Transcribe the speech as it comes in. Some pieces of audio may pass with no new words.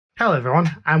Hello everyone,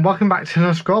 and welcome back to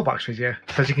another Scrawlrbox video.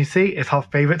 So as you can see, it's our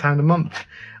favourite time of the month.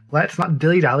 Let's not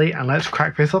dilly-dally and let's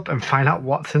crack this up and find out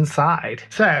what's inside.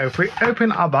 So if we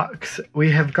open our box, we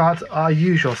have got our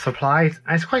usual supplies,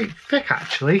 and it's quite thick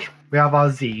actually. We have our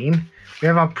zine, we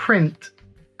have our print,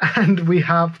 and we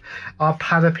have our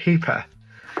pad of paper.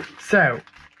 So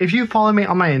if you follow me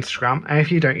on my Instagram, and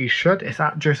if you don't, you should, it's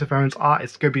at Joseph Owens Art,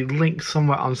 it's going to be linked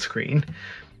somewhere on screen.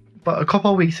 But a couple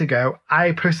of weeks ago,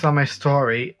 I posted on my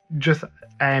story just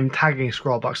tagging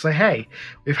Scrawlrbox, like, hey,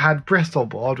 we've had Bristol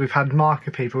board, we've had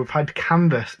marker paper, we've had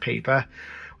canvas paper,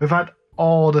 we've had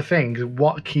all the things.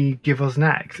 What can you give us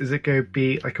next? Is it going to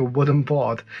be like a wooden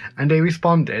board? And they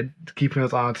responded, keeping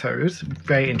us on our toes.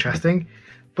 Very interesting.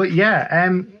 But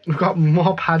yeah, we've got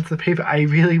more pads of paper. I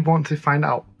really want to find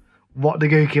out what they're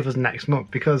going to give us next month,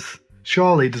 because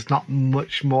surely there's not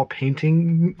much more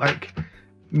painting, like,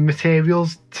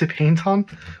 materials to paint on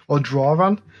or draw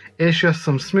on. It's just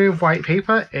some smooth white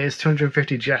paper. It is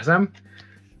 250 GSM,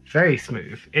 very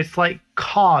smooth. It's like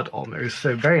card almost,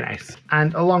 so very nice.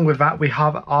 And along with that, we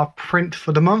have our print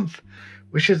for the month,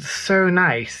 which is so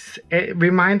nice. It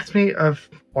reminds me of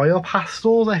oil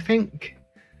pastels, I think.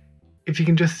 If you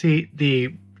can just see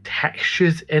the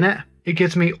textures in it, it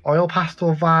gives me oil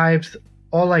pastel vibes,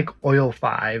 or like oil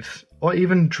vibes, or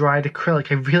even dried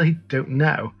acrylic. I really don't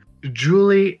know.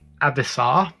 Julie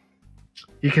Avisar,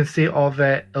 you can see all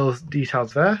the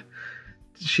details there.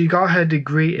 She got her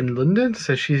degree in London,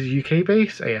 so she's UK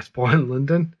based. Yes, born in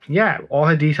London. Yeah, all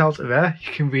her details are there.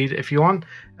 You can read it if you want,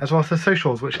 as well as the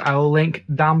socials, which I will link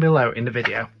down below in the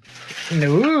video.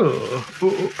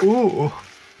 Ooh.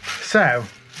 So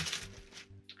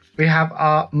we have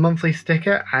our monthly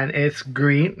sticker, and it's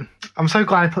green. I'm so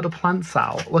glad I put the plants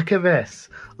out. Look at this.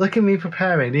 Look at me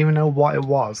preparing. I didn't even know what it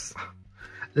was.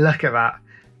 Look at that.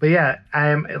 But yeah,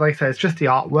 like I said, it's just the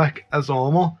artwork as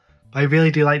normal. But I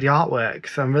really do like the artwork,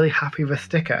 so I'm really happy with the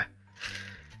sticker.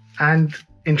 And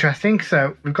interesting,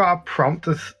 so we've got our prompt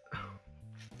as...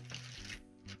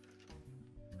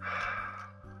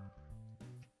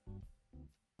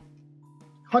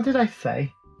 What did I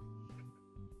say?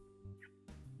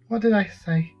 What did I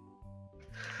say?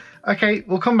 Okay,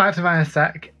 we'll come back to that in a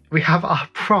sec. We have our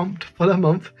prompt for the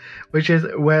month, which is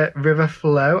where river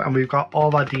flow, and we've got all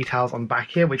of our details on back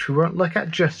here, which we won't look at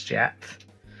just yet.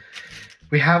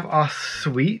 We have our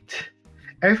suite.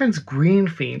 Everything's green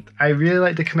themed. I really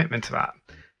like the commitment to that.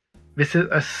 This is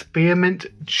a spearmint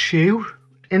chew.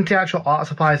 Into the actual art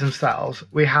supplies themselves,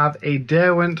 we have a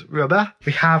Derwent rubber.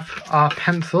 We have our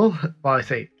pencil. Well, I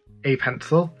say a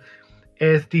pencil.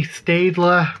 Is the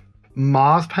Staedtler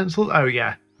Mars pencil. Oh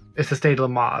yeah. It's a Staedtler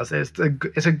Mars. It's a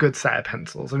good set of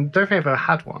pencils. I don't think I've ever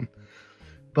had one.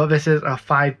 But this is a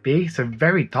 5B, so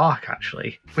very dark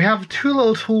actually. We have two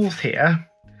little tools here.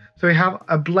 So we have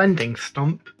a blending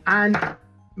stump, and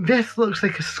this looks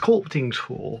like a sculpting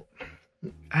tool.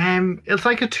 It's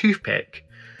like a toothpick.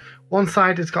 One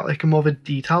side has got like a more of a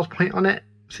detailed point on it,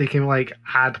 so you can like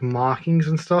add markings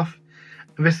and stuff.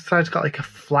 And this side's got like a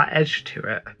flat edge to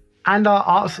it. And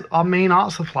our main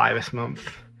art supply this month.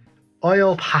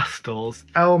 Oil pastels.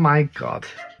 Oh my god.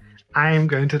 I am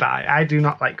going to die. I do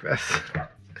not like this.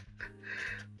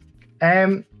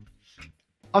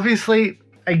 Obviously,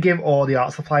 I give all the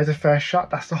art supplies a first shot.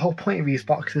 That's the whole point of these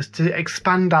boxes, to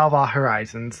expand out of our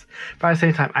horizons. But at the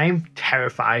same time, I am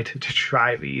terrified to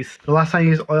try these. The last time I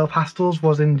used oil pastels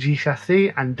was in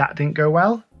GCSE, and that didn't go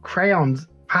well. Crayons,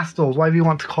 pastels, whatever you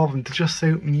want to call them, they're just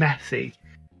so messy.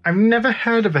 I've never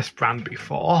heard of this brand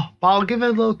before, but I'll give it a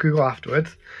little Google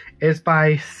afterwards. It's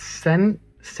by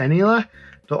Senila.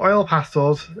 The oil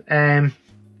pastels.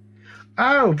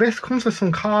 Oh, this comes with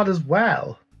some card as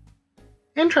well.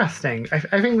 Interesting. I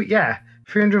think, yeah,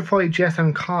 340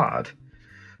 GSM card.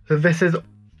 So this is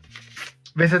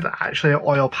actually an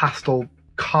oil pastel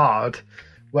card,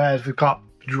 whereas we've got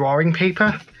drawing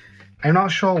paper. I'm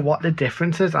not sure what the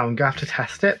difference is. I'm gonna have to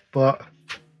test it, but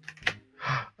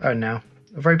oh no.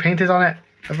 I've already painted on it.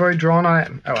 I've already drawn on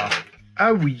it. Oh well.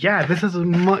 Oh yeah, this is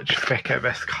much thicker,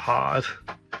 this card.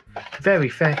 Very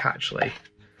thick actually.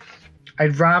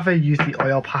 I'd rather use the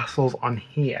oil pastels on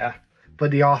here,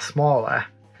 but they are smaller.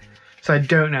 So I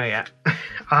don't know yet.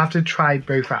 I'll have to try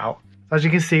both out. As you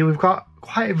can see, we've got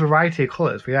quite a variety of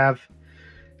colours. We have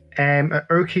an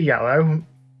ochre yellow,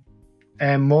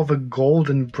 more of a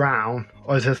golden brown,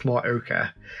 or is this more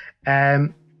ochre? A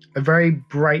very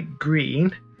bright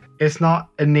green. It's not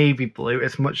a navy blue,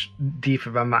 it's much deeper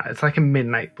than that. It's like a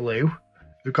midnight blue.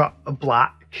 We've got a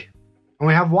black, and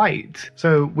we have white.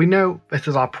 So we know this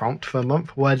is our prompt for the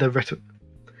month, where the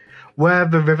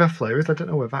river flows. I don't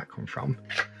know where that comes from.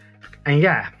 And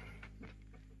yeah.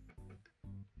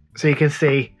 So you can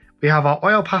see We have our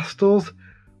oil pastels,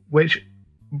 which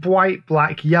white,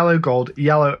 black, yellow, gold,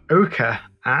 yellow, ochre,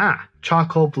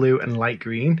 charcoal blue and light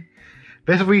green.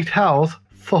 This retails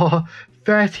for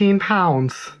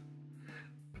 £13.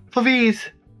 For these,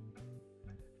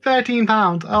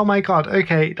 £13. Oh my god,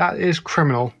 okay, that is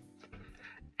criminal.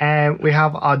 We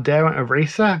have our dough and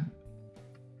eraser.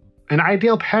 An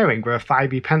ideal pairing with a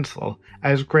 5B pencil,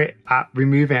 and is great at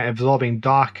removing and absorbing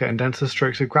darker and denser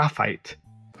strokes of graphite.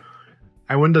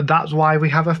 I wonder that's why we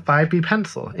have a 5B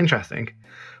pencil. Interesting.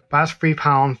 That's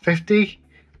 £3.50.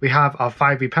 We have our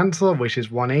 5B pencil, which is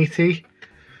 £1.80.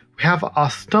 We have our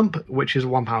stump, which is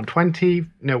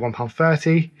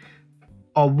 £1.30.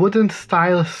 Our wooden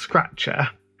stylus scratcher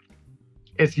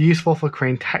is useful for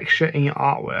creating texture in your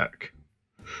artwork.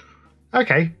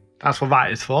 Okay, that's what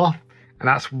that is for. And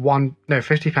that's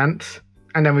 50 pence.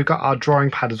 And then we've got our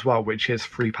drawing pad as well, which is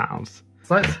 £3.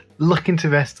 So let's look into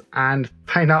this and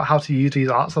find out how to use these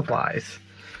art supplies.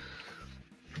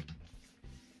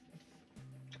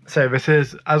 So this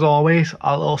is, as always,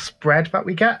 our little spread that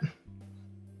we get.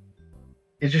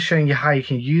 It's just showing you how you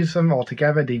can use them all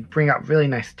together. They bring out really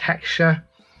nice texture.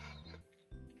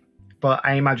 But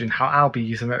I imagine how I'll be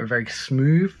using them very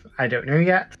smooth. I don't know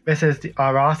yet. This is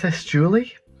our artist,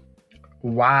 Julie.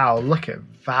 Wow, look at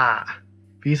that.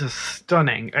 These are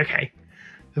stunning. Okay,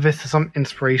 so this is some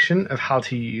inspiration of how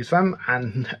to use them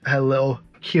and a little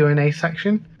Q&A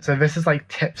section. So this is like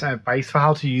tips and advice for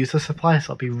how to use the supply.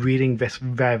 So I'll be reading this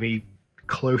very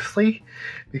closely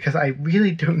because I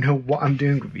really don't know what I'm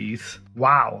doing with these.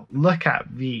 Wow, look at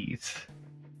these.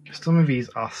 Some of these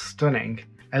are stunning.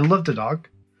 I love the dog.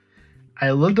 I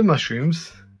love the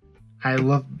mushrooms. I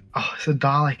love, it's a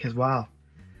Dalek as well.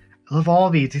 I love all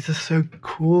these. These are so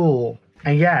cool.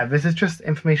 And yeah, this is just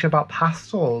information about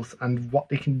pastels and what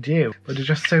they can do, but they're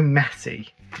just so messy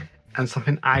and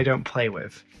something I don't play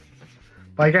with.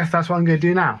 But I guess that's what I'm going to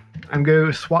do now. I'm going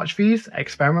to swatch these,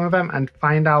 experiment with them, and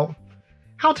find out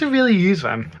how to really use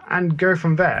them and go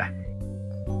from there.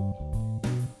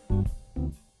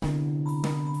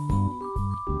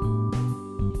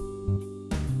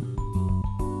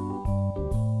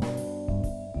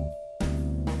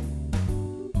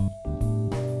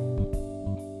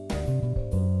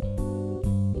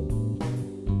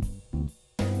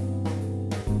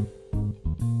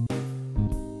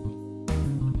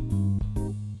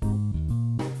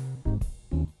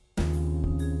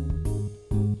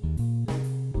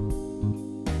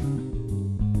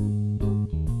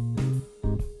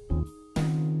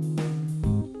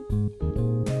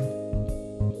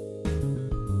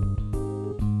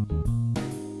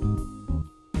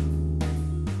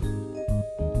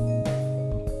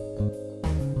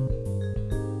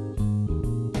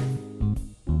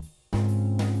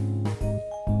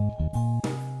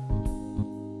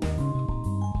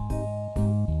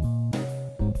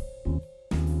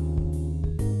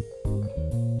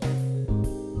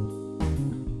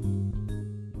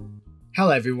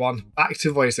 Hello everyone, back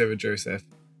to VoiceOver Joseph.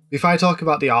 Before I talk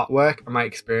about the artwork and my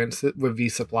experience with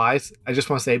these supplies, I just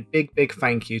want to say a big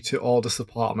thank you to all the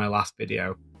support on my last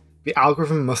video. The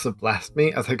algorithm must have blessed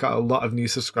me as I got a lot of new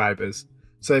subscribers,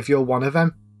 so if you're one of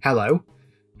them, hello.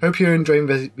 Hope you're enjoying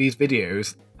these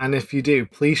videos, and if you do,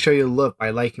 please show your love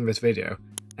by liking this video,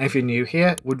 and if you're new here,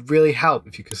 it would really help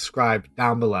if you could subscribe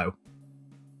down below.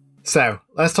 So,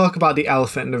 let's talk about the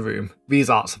elephant in the room, these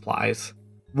art supplies.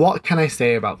 What can I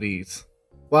say about these?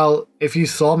 Well, if you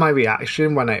saw my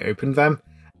reaction when I opened them,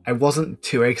 I wasn't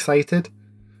too excited.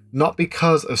 Not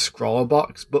because of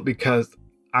Scrawlrbox, but because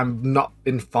I've not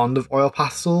been fond of oil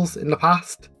pastels in the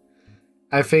past.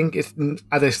 I think it's,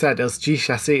 as I said, it was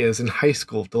GCSE in high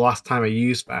school the last time I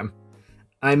used them.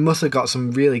 And I must have got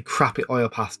some really crappy oil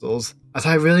pastels, as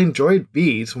I really enjoyed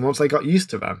these once I got used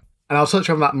to them. And I'll touch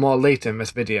on that more later in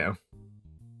this video.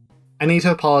 I need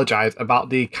to apologise about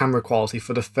the camera quality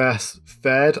for the first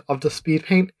third of the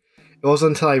Speedpaint. It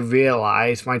wasn't until I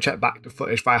realised when I checked back the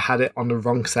footage that I had it on the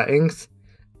wrong settings,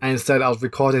 and instead I was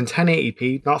recording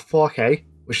 1080p, not 4K,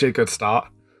 which is a good start,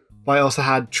 but I also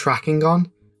had tracking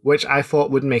on, which I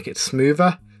thought would make it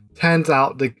smoother. Turns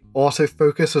out the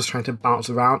autofocus was trying to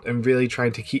bounce around and really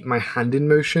trying to keep my hand in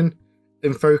motion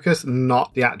in focus,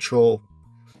 not the actual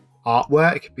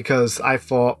artwork, because I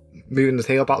thought moving the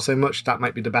tail about so much that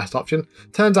might be the best option.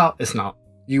 Turns out it's not.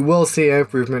 You will see an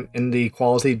improvement in the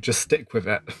quality, just stick with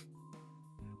it.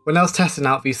 When I was testing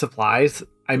out these supplies,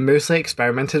 I mostly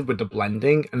experimented with the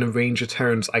blending and the range of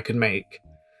tones I could make.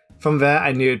 From there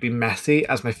I knew it'd be messy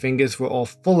as my fingers were all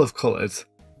full of colours,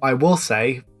 but I will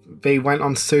say they went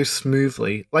on so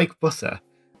smoothly, like butter,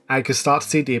 and I could start to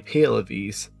see the appeal of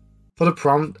these. For the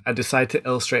prompt, I decided to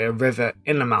illustrate a river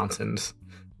in the mountains.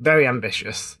 Very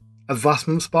ambitious. As last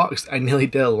month's box, I nearly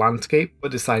did a landscape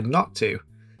but decided not to,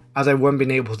 as I wouldn't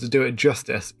been able to do it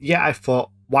justice, yet I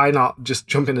thought, why not just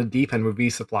jump in the deep end with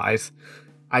these supplies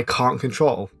I can't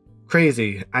control?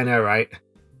 Crazy, I know, right?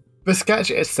 The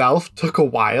sketch itself took a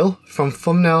while, from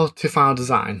thumbnail to final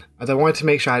design, as I wanted to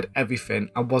make sure I had everything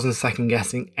and wasn't second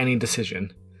guessing any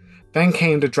decision. Then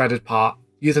came the dreaded part,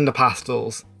 using the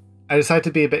pastels. I decided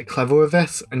to be a bit clever with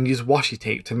this and use washi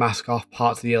tape to mask off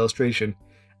parts of the illustration,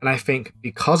 and I think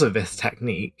because of this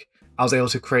technique, I was able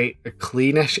to create a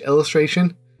cleanish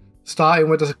illustration. Starting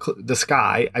with the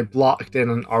sky, I blocked in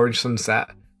an orange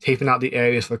sunset, taping out the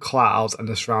areas for clouds and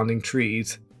the surrounding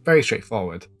trees. Very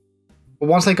straightforward. But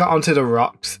once I got onto the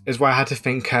rocks is where I had to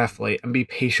think carefully and be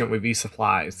patient with these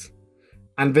supplies.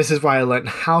 And this is where I learned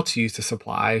how to use the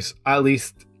supplies, at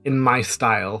least in my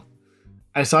style.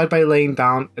 I started by laying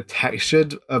down a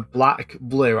textured black,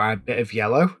 blue and a bit of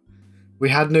yellow. We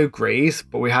had no greys,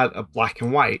 but we had a black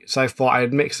and white, so I thought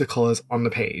I'd mix the colours on the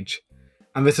page.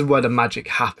 And this is where the magic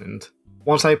happened.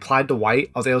 Once I applied the white,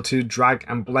 I was able to drag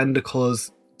and blend the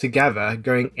colours together,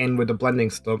 going in with the blending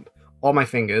stump or my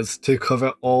fingers to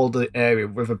cover all the area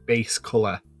with a base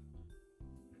colour.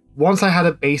 Once I had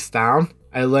a base down,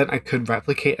 I learned I could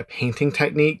replicate a painting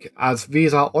technique, as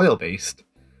these are oil based.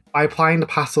 By applying the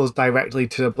pastels directly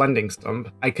to the blending stump,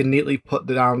 I could neatly put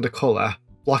down the colour,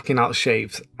 blocking out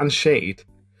shapes and shade.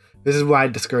 This is where I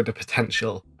discovered the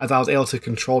potential, as I was able to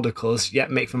control the colours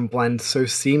yet make them blend so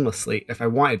seamlessly if I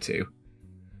wanted to.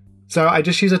 So I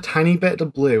just used a tiny bit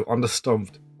of blue on the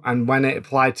stump, and when it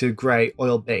applied to grey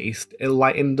oil based, it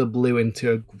lightened the blue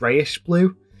into a greyish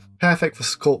blue, perfect for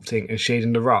sculpting and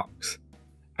shading the rocks.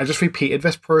 I just repeated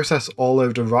this process all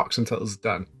over the rocks until it was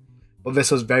done, but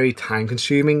this was very time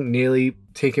consuming, nearly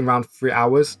taking around 3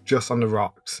 hours just on the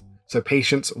rocks, so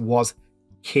patience was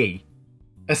key.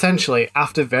 Essentially,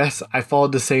 after this, I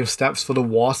followed the same steps for the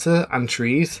water and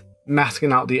trees,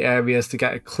 masking out the areas to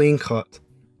get a clean cut,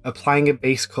 applying a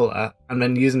base colour, and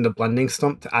then using the blending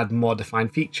stump to add more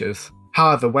defined features.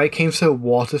 However, when it came to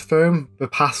water foam, the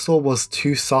pastel was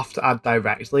too soft to add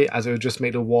directly, as it would just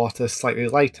make the water slightly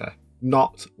lighter,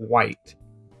 not white.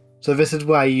 So this is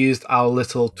where I used our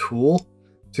little tool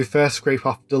to first scrape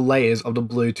off the layers of the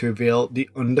blue to reveal the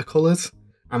undercolours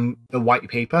and the white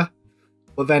paper,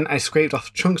 but then I scraped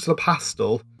off chunks of the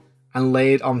pastel and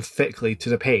laid on thickly to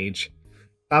the page,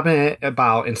 dabbing it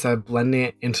about instead of blending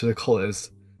it into the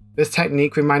colours. This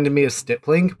technique reminded me of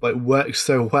stippling, but it worked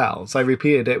so well, so I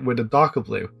repeated it with a darker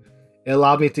blue. It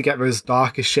allowed me to get those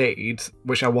darker shades,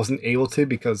 which I wasn't able to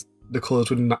because the colours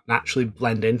would not naturally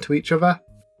blend into each other.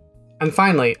 And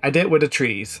finally, I did it with the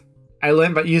trees. I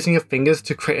learned that using your fingers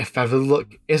to create a feather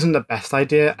look isn't the best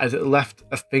idea, as it left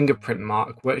a fingerprint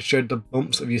mark where it showed the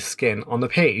bumps of your skin on the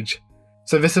page.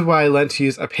 So this is where I learned to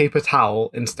use a paper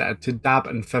towel instead to dab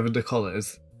and feather the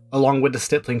colours, along with the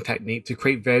stippling technique to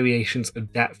create variations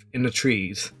of depth in the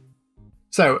trees.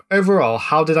 So overall,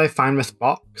 how did I find this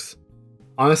box?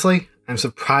 Honestly, I'm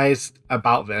surprised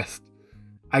about this.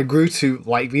 I grew to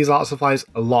like these art supplies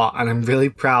a lot, and I'm really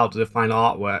proud of the final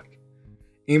artwork.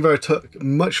 Even though it took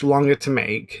much longer to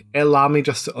make, it allowed me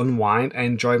just to unwind and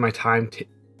enjoy my time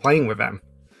playing with them.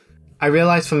 I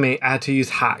realised for me I had to use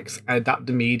hacks and adapt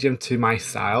the medium to my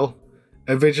style.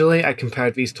 Originally I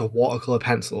compared these to watercolour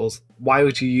pencils. Why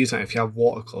would you use them if you have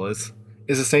watercolours?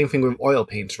 It's the same thing with oil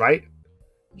paints, right?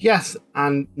 Yes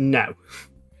and no.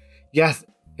 Yes,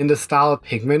 in the style of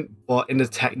pigment, but in the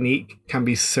technique can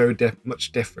be so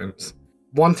much different.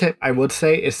 One tip I would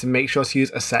say is to make sure to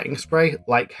use a setting spray,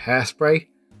 like hairspray,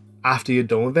 after you're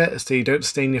done with it, so you don't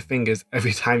stain your fingers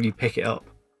every time you pick it up.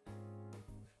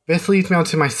 This leads me on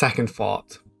to my second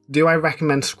thought. Do I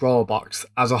recommend Scrawlrbox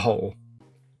as a whole?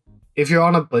 If you're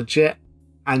on a budget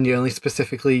and you only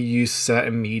specifically use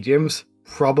certain mediums,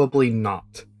 probably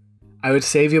not. I would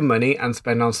save your money and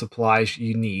spend on supplies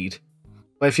you need.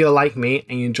 But if you're like me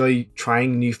and you enjoy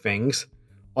trying new things,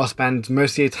 or spend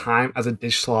most of your time as a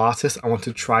digital artist and want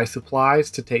to try supplies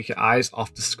to take your eyes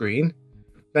off the screen,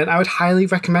 then I would highly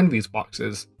recommend these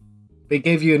boxes. They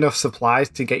give you enough supplies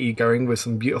to get you going with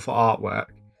some beautiful artwork,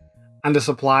 and the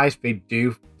supplies they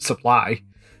do supply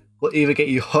will either get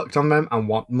you hooked on them and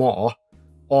want more,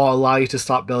 or allow you to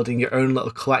start building your own little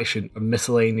collection of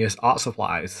miscellaneous art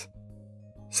supplies.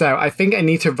 So I think I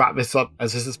need to wrap this up,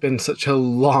 as this has been such a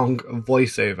long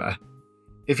voiceover.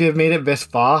 If you've made it this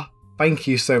far, thank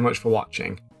you so much for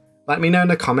watching. Let me know in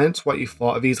the comments what you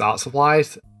thought of these art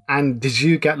supplies, and did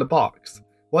you get the box?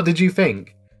 What did you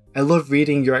think? I love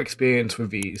reading your experience with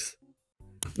these.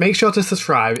 Make sure to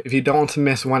subscribe if you don't want to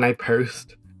miss when I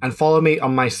post, and follow me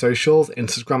on my socials,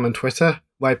 Instagram and Twitter,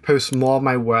 where I post more of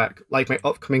my work, like my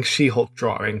upcoming She-Hulk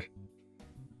drawing.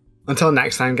 Until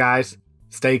next time guys,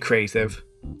 stay creative.